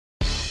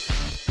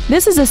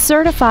This is a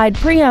certified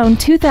pre-owned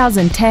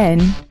 2010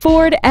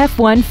 Ford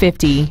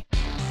F-150.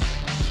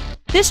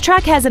 This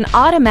truck has an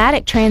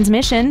automatic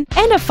transmission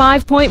and a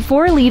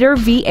 5.4-liter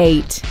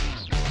V8.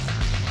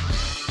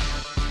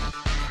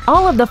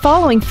 All of the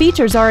following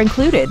features are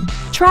included: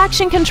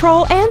 traction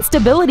control and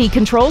stability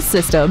control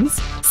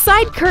systems,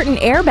 side curtain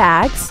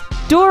airbags,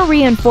 door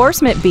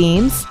reinforcement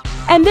beams,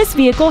 and this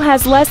vehicle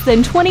has less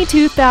than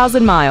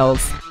 22,000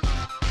 miles.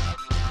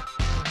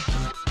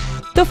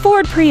 The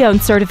Ford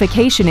Pre-Owned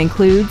certification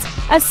includes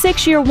a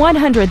 6-year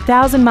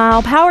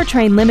 100,000-mile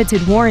powertrain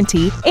limited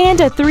warranty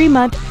and a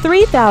 3-month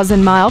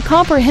 3,000-mile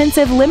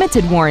comprehensive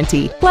limited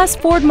warranty, plus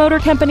Ford Motor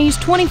Company's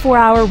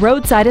 24-hour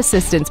roadside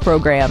assistance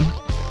program.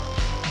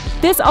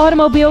 This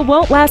automobile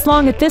won't last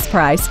long at this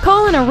price.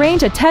 Call and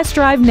arrange a test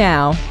drive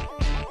now.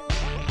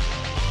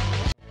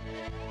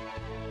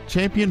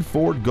 Champion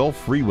Ford Gulf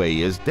Freeway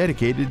is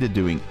dedicated to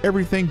doing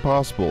everything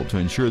possible to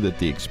ensure that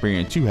the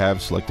experience you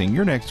have selecting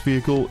your next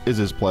vehicle is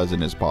as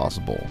pleasant as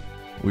possible.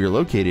 We are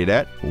located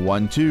at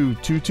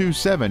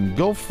 12227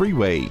 Gulf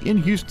Freeway in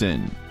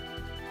Houston.